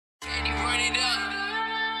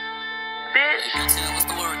Bitch. What's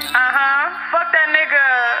the word, guy? Fuck that nigga.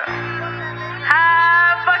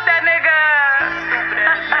 Fuck that nigga. Stupid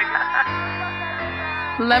ass nigga.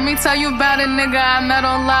 Let me tell you about a nigga I met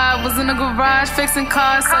on live. Was in the garage fixing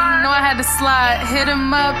cars, so you know I had to slide. Hit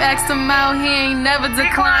him up, asked him out, he ain't never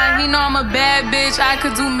declined. He know I'm a bad bitch, I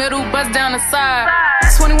could do middle, bust down the side.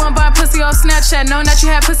 21 by pussy off Snapchat, knowing that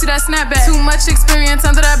you had pussy that snap back. Too much experience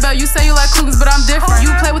under that belt, you say you like cougars, but I'm different.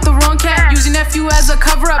 You play with the wrong cat, use your nephew as a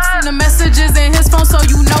cover-up. Seen the messages in his phone, so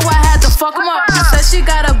you know I had to fuck him up. She said she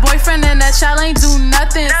got a boyfriend and that child ain't do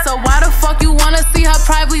nothing. So why the fuck you wanna see her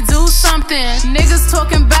privately do something? Niggas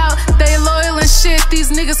talking about they loyal and shit,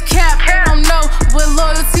 these niggas cap, they don't know what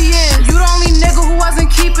loyalty is. You the only nigga who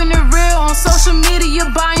wasn't keeping it real. On social media,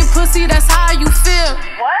 buying pussy, that's how you feel.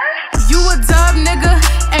 What? You a dub, nigga,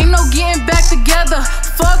 ain't no getting back together.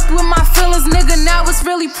 Fucked with my feelings, nigga, now it's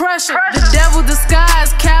really pressure. The devil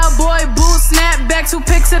disguised, cowboy boots, snap back, 2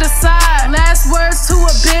 pics to the side. Last words to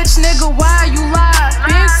a bitch, nigga, why you lie?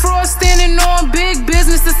 Big fraud standing on big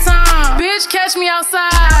business this time. Bitch, catch me outside.